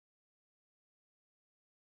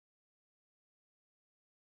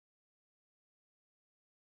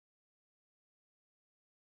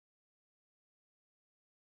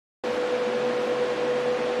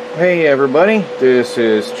Hey everybody, this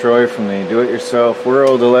is Troy from the Do-It-Yourself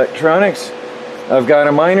World Electronics. I've got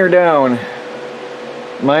a miner down,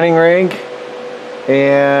 mining rig,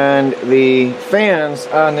 and the fans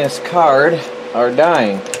on this card are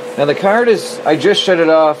dying. Now the card is, I just shut it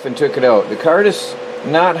off and took it out. The card is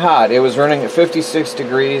not hot. It was running at 56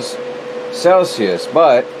 degrees Celsius,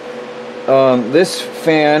 but this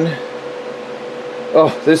fan,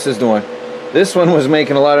 oh, this is the one. This one was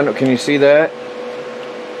making a lot of, can you see that?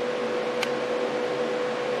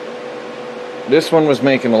 This one was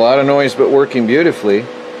making a lot of noise but working beautifully.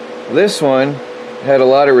 This one had a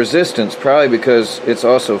lot of resistance, probably because it's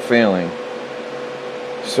also failing.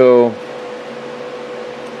 So,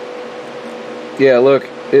 yeah, look,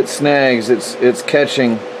 it snags, it's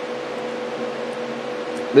catching.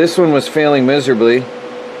 This one was failing miserably.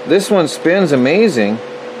 This one spins amazing,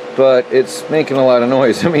 but it's making a lot of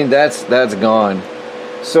noise. I mean, that's gone.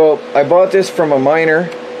 So, I bought this from a miner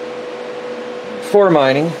for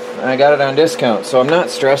mining. I got it on discount, so I'm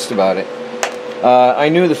not stressed about it. I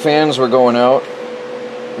knew the fans were going out.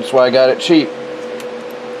 That's why I got it cheap.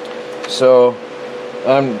 So,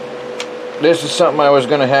 this is something I was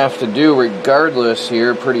going to have to do regardless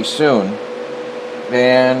here pretty soon.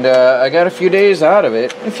 And I got a few days out of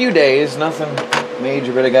it. A few days, nothing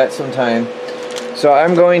major, but I got some time. So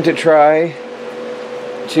I'm going to try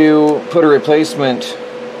to put a replacement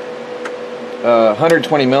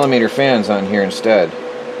 120 millimeter fans on here instead.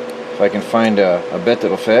 If I can find a bit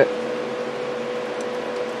that'll fit.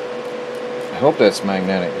 I hope that's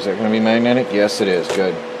magnetic. Is that going to be magnetic? Yes, it is.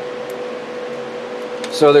 Good.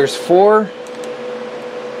 So there's 4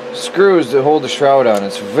 screws that hold the shroud on.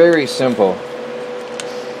 It's very simple.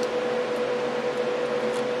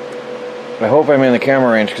 I hope I'm in the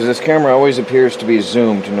camera range, because this camera always appears to be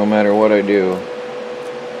zoomed no matter what I do.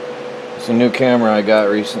 It's a new camera I got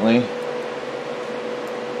recently.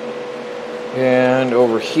 And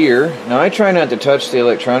over here, now I try not to touch the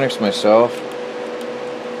electronics myself.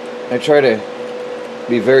 I try to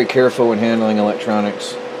be very careful when handling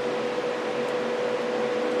electronics.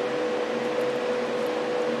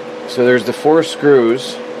 So there's the 4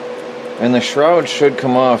 screws, and the shroud should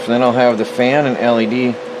come off, and then I'll have the fan and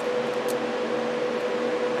LED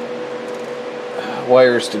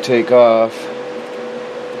wires to take off.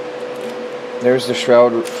 There's the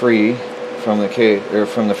shroud free from the case, or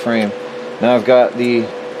from the frame. Now I've got the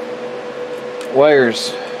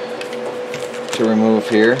wires to remove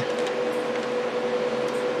here.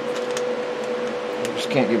 I just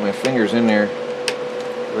can't get my fingers in there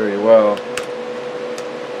very well.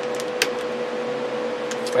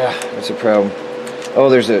 Ah, that's a problem. Oh,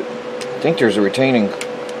 I think there's a retaining.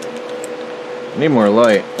 I need more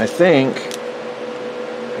light. I think,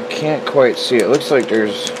 I can't quite see it. It looks like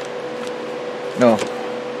there's, no,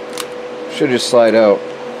 should just slide out.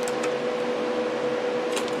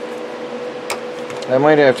 I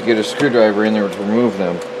might have to get a screwdriver in there to remove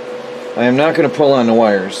them. I am not going to pull on the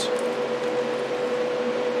wires.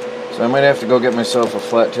 So I might have to go get myself a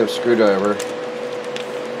flat tip screwdriver.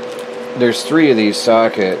 There's 3 of these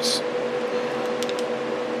sockets.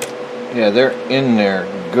 Yeah, they're in there.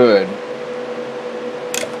 Good.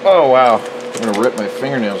 Oh, wow. I'm going to rip my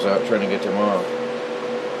fingernails out trying to get them off.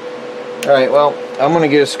 Alright, well, I'm going to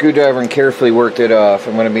get a screwdriver and carefully work it off.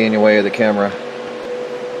 I'm going to be in the way of the camera.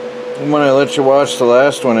 When I let you watch the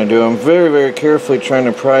last one I do, I'm very, very carefully trying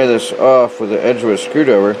to pry this off with the edge of a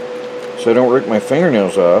screwdriver so I don't rip my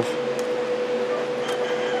fingernails off.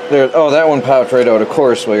 There, oh, that one popped right out, of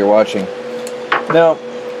course, while you're watching. Now,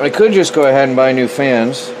 I could just go ahead and buy new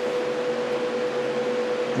fans,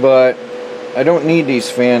 but I don't need these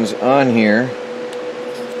fans on here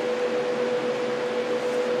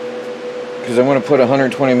because I'm going to put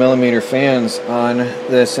 120 millimeter fans on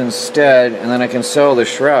this instead, and then I can sell the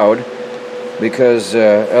shroud because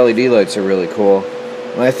LED lights are really cool.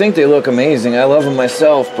 And I think they look amazing. I love them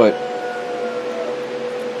myself, but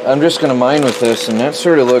I'm just going to mine with this, and that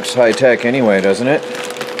sort of looks high-tech anyway, doesn't it?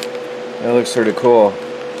 That looks sort of cool.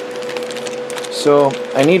 So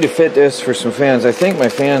I need to fit this for some fans. I think my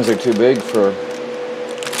fans are too big for...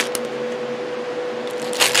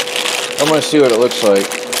 I'm going to see what it looks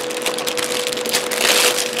like.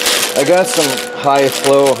 I got some high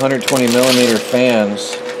flow 120 millimeter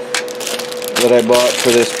fans that I bought for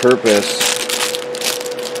this purpose,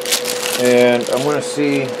 and I'm going to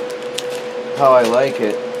see how I like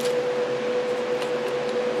it.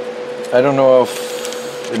 I don't know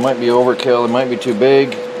if it might be overkill, it might be too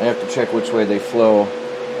big. I have to check which way they flow.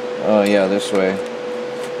 Yeah, this way.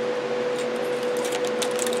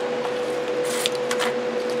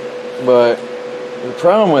 But the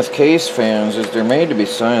problem with case fans is they're made to be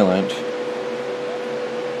silent.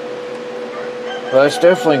 But it's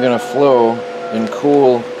definitely going to flow and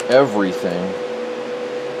cool everything.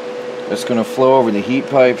 It's going to flow over the heat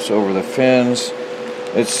pipes, over the fins.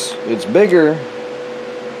 It's bigger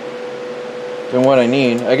than what I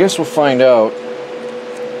need. I guess we'll find out.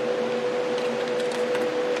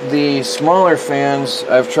 The smaller fans,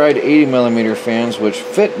 I've tried 80mm fans, which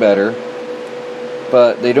fit better,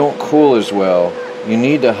 but they don't cool as well. You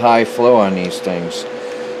need the high flow on these things.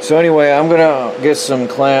 So anyway, I'm gonna get some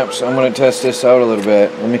clamps. I'm gonna test this out a little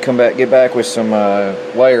bit. Let me get back with some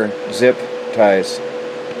wire zip ties.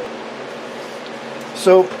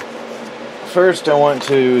 So first I want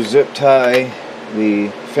to zip tie the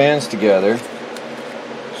fans together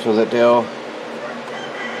so that they'll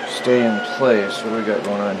stay in place. What do we got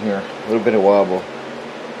going on here? A little bit of wobble.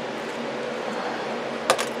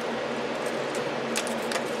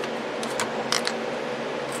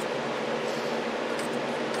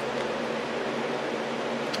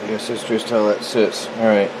 I guess that's just how that sits.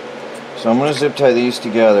 Alright, so I'm going to zip tie these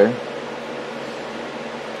together.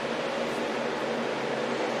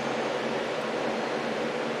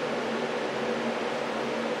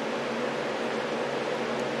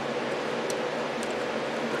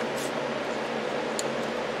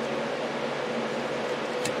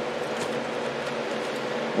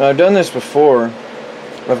 Now, I've done this before.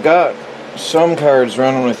 I've got some cards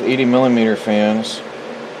running with 80mm fans.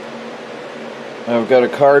 I've got a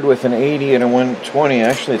card with an 80 and a 120.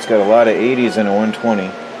 Actually, it's got a lot of 80s and a 120.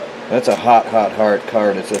 That's a hot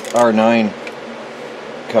card. It's a R9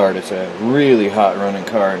 card. It's a really hot running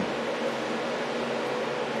card.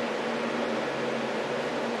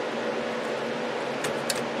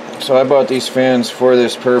 So I bought these fans for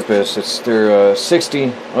this purpose. It's their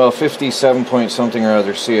 57 point something or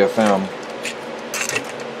other CFM.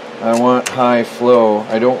 I want high flow.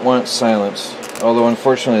 I don't want silence. Although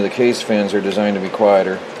unfortunately the case fans are designed to be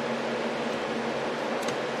quieter.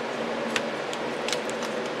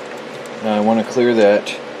 Now I want to clear that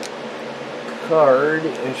card.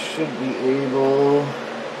 I should be able...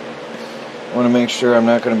 I want to make sure I'm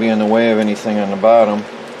not going to be in the way of anything on the bottom.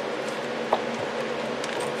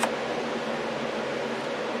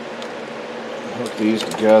 Hook these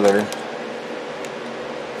together.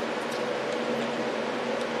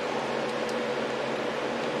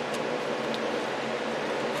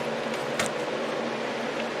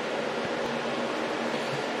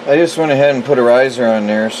 I just went ahead and put a riser on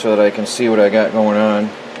there so that I can see what I got going on.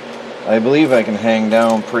 I believe I can hang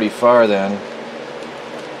down pretty far then,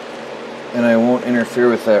 and I won't interfere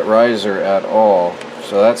with that riser at all,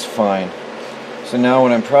 so that's fine. So now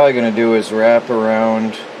what I'm probably going to do is wrap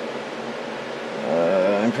around,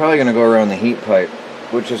 I'm probably going to go around the heat pipe,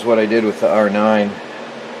 which is what I did with the R9.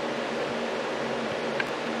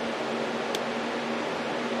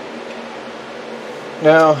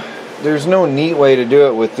 Now, there's no neat way to do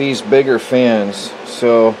it with these bigger fans,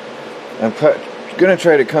 so I'm going to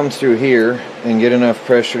try to come through here and get enough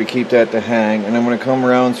pressure to keep that to hang, and I'm going to come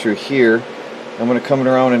around through here. I'm going to come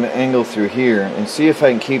around an angle through here and see if I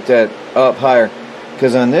can keep that up higher,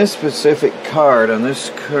 because on this specific card, on this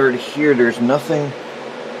card here, there's nothing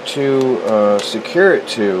to secure it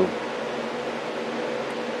to.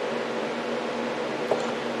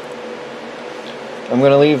 I'm going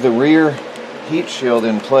to leave the rear heat shield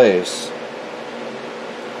in place.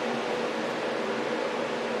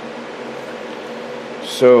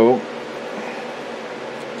 So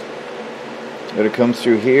gotta come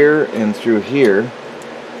through here and through here,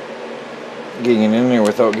 getting in there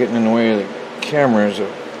without getting in the way of the camera is a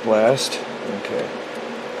blast. Okay,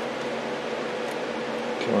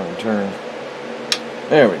 come on, turn.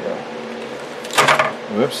 There we go.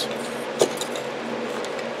 Whoops.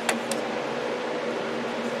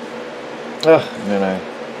 And then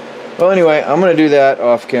well, anyway, I'm going to do that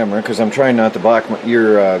off camera because I'm trying not to block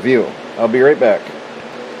your view. I'll be right back.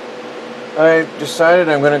 I decided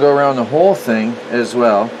I'm going to go around the whole thing as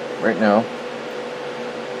well, right now,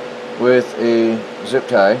 with a zip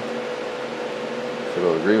tie. If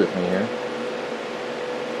you'll agree with me here.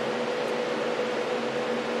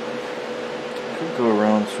 Could go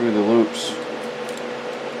around through the loops.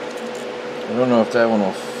 I don't know if that one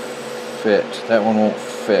will fit. That one won't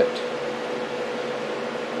fit.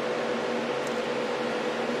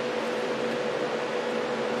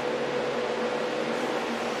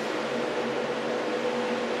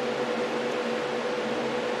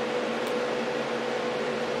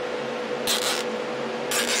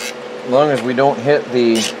 As long as we don't hit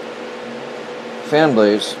the fan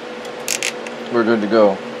blades, we're good to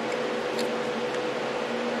go.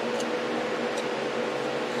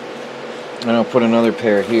 And I'll put another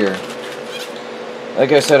pair here.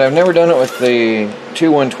 Like I said, I've never done it with the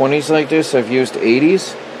two 120s like this. I've used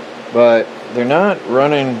 80s, but they're not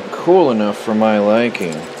running cool enough for my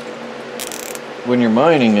liking. When you're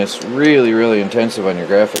mining, it's really, really intensive on your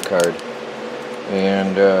graphic card.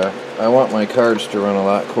 And I want my cards to run a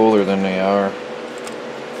lot cooler than they are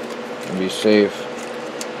and be safe.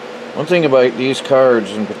 One thing about these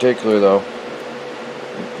cards in particular, though,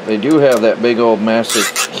 they do have that big old massive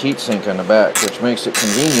heatsink on the back, which makes it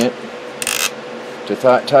convenient to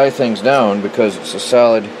tie things down because it's a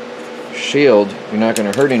solid shield. You're not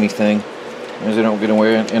going to hurt anything as they don't get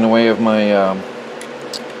in the way of my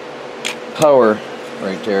power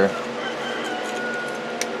right there.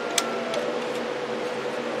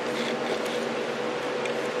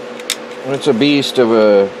 It's a beast of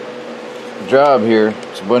a job here.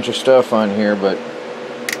 It's a bunch of stuff on here, but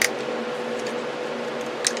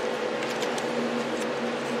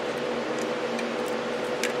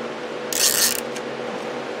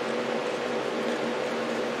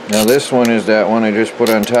now this one is that one I just put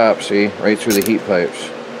on top, see, right through the heat pipes.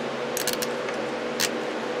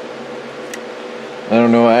 I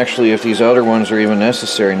don't know actually if these other ones are even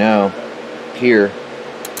necessary now here,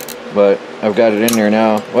 but I've got it in there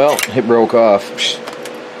now. Well, it broke off.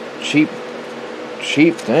 Cheap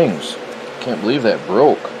things. Can't believe that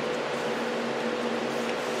broke.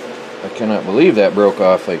 I cannot believe that broke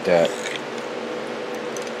off like that.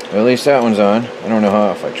 Well, at least that one's on. I don't know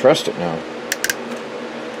how if I trust it now.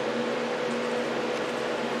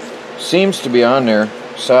 Seems to be on there,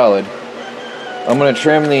 solid. I'm going to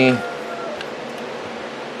trim the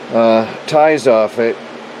ties off it.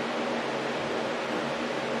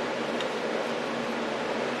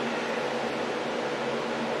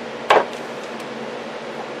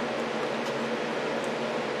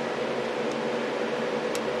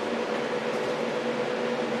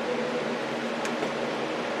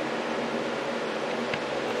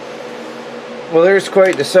 Well, there's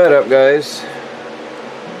quite the setup, guys.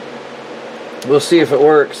 We'll see if it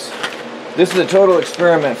works. This is a total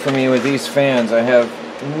experiment for me with these fans. I have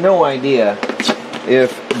no idea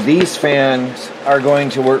if these fans are going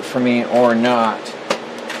to work for me or not.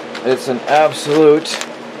 It's an absolute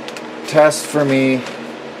test for me.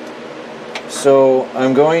 So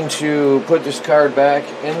I'm going to put this card back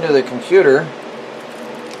into the computer,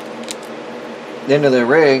 into the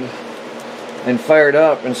rig, and fire it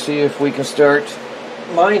up and see if we can start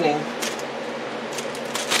mining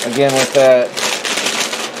again with that.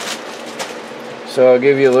 So I'll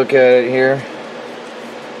give you a look at it here.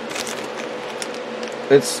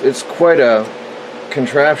 It's quite a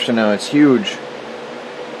contraption now. It's huge.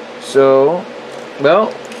 So,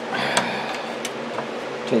 well,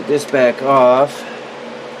 take this back off.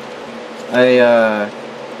 I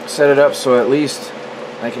set it up so at least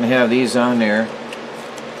I can have these on there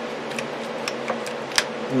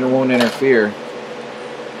and it won't interfere.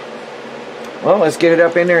 Well, let's get it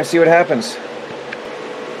up in there and see what happens.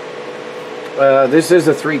 This is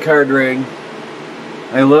a 3-card rig.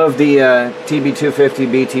 I love the TB250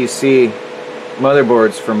 BTC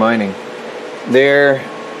motherboards for mining. There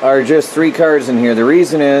are just 3 cards in here. The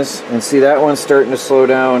reason is, and see that one's starting to slow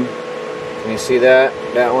down. Can you see that?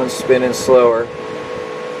 That one's spinning slower.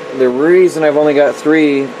 The reason I've only got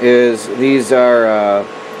 3 is these are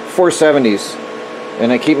 470s.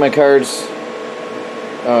 And I keep my cards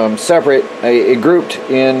separate, grouped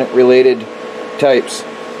in related types.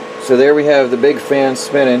 So there we have the big fan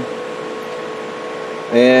spinning,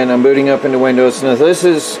 and I'm booting up into Windows. Now this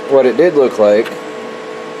is what it did look like.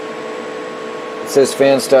 It says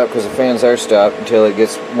fan stop because the fans are stopped until it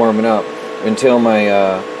gets warming up, until my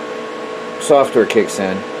software kicks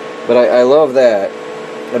in. But I love that.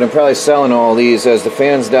 But I'm probably selling all these. As the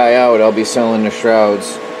fans die out, I'll be selling the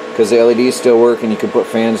shrouds because the LEDs still work and you can put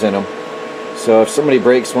fans in them. So if somebody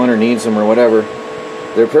breaks one or needs them or whatever,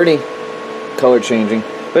 they're pretty color changing.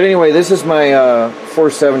 But anyway, this is my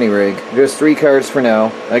 470 rig. Just 3 cards for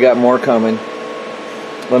now. I got more coming.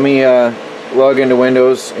 Let me log into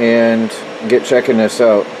Windows and get checking this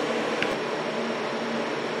out.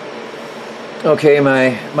 Okay,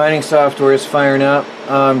 my mining software is firing up.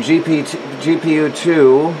 GPU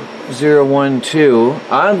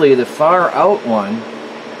 2012. Oddly, the far out one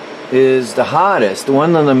is the hottest. The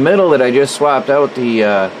one in the middle that I just swapped out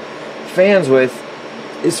the fans with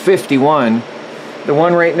is 51. The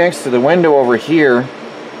one right next to the window over here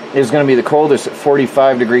is going to be the coldest at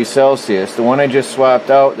 45 degrees Celsius. The one I just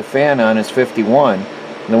swapped out the fan on is 51.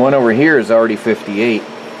 And the one over here is already 58.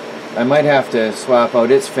 I might have to swap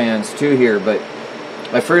out its fans too here, but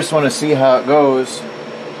I first want to see how it goes.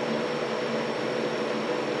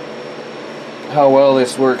 How well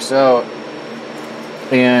this works out.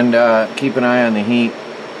 and keep an eye on the heat.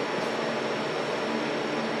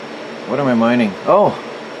 What am I mining? Oh,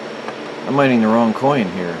 I'm mining the wrong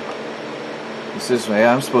coin here. This is,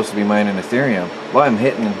 yeah, I'm supposed to be mining Ethereum. Well, I'm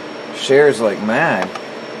hitting shares like mad.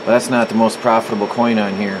 But that's not the most profitable coin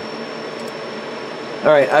on here.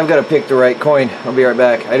 Alright, I've got to pick the right coin. I'll be right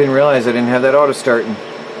back. I didn't realize I didn't have that auto starting.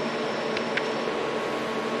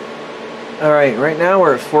 Alright, right now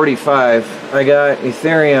we're at 45. I got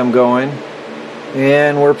Ethereum going.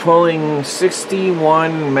 And we're pulling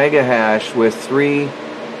 61 mega hash with 3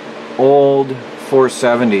 old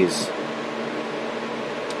 470s.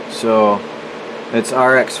 So it's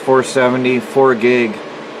RX 470, 4 gig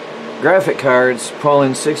graphic cards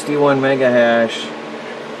pulling 61 mega hash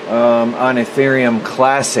on Ethereum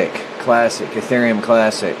Classic. Ethereum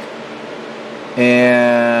Classic.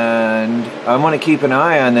 And I'm going to keep an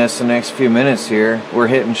eye on this the next few minutes here. We're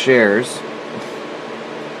hitting shares.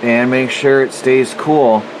 And make sure it stays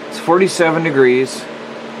cool. It's 47 degrees.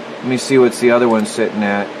 Let me see what's the other one sitting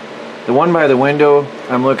at. The one by the window,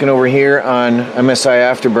 I'm looking over here on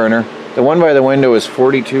MSI Afterburner. The one by the window is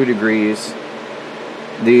 42 degrees.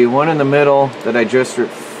 The one in the middle that I just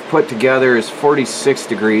put together is 46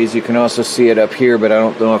 degrees. You can also see it up here, but I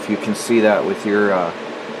don't know if you can see that with your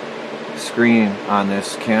screen on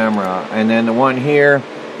this camera. And then the one here,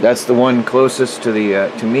 that's the one closest to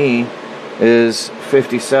the to me, is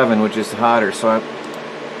 57, which is hotter. So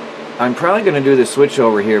I'm probably going to do the switch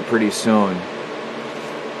over here pretty soon.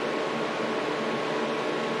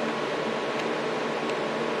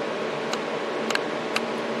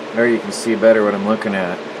 There you can see better what I'm looking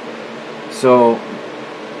at. So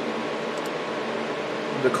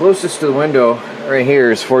the closest to the window right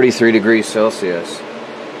here is 43 degrees Celsius.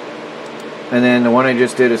 And then the one I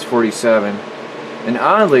just did is 47. And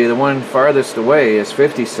oddly, the one farthest away is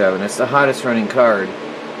 57. It's the hottest running card.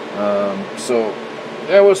 So,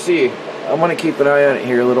 yeah, we'll see. I'm going to keep an eye on it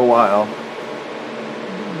here a little while.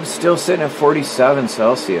 I'm still sitting at 47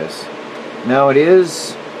 Celsius. Now it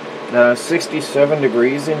is 67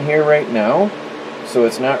 degrees in here right now. So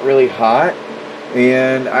it's not really hot.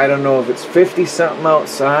 And I don't know if it's 50 something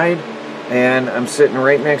outside. And I'm sitting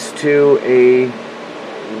right next to a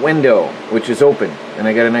window, which is open. And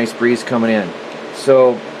I got a nice breeze coming in.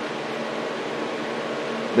 So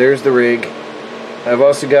there's the rig. I've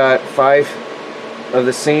also got 5 of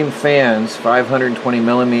the same fans, 520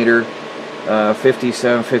 millimeter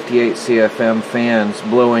 57, 58 CFM fans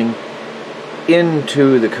blowing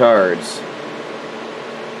into the cards.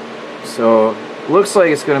 So looks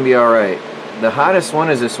like it's going to be alright. The hottest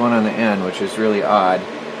one is this one on the end, which is really odd.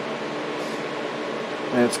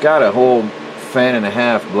 And it's got a whole fan and a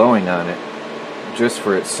half blowing on it just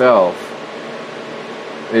for itself.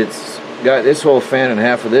 It's got this whole fan and a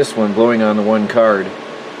half of this one blowing on the one card.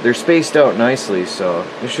 They're spaced out nicely, so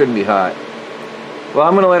it shouldn't be hot. Well,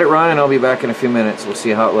 I'm going to let it run and I'll be back in a few minutes. We'll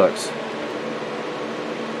see how it looks.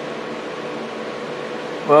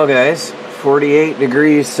 Well guys, 48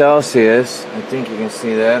 degrees Celsius. I think you can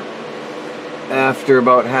see that. After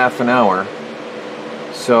about half an hour.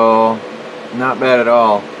 So, not bad at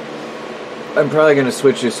all. I'm probably going to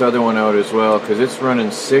switch this other one out as well because it's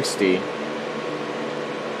running 60.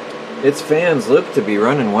 Its fans look to be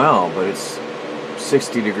running well, but it's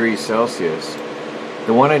 60 degrees Celsius.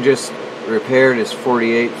 The one I just repaired is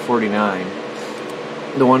 48, 49.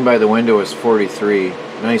 The one by the window is 43.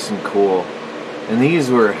 Nice and cool. And these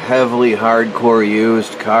were heavily hardcore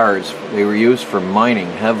used cards. They were used for mining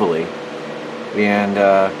heavily. And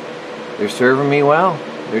they're serving me well.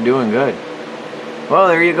 They're doing good. Well,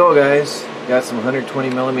 there you go, guys. Got some 120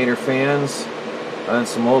 millimeter fans on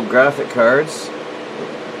some old graphic cards.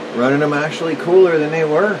 Running them actually cooler than they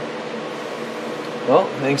were. Well,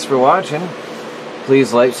 thanks for watching.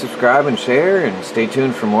 Please like, subscribe, and share, and stay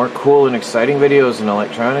tuned for more cool and exciting videos in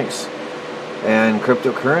electronics and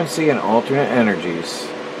cryptocurrency and alternate energies.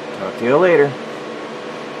 Talk to you later.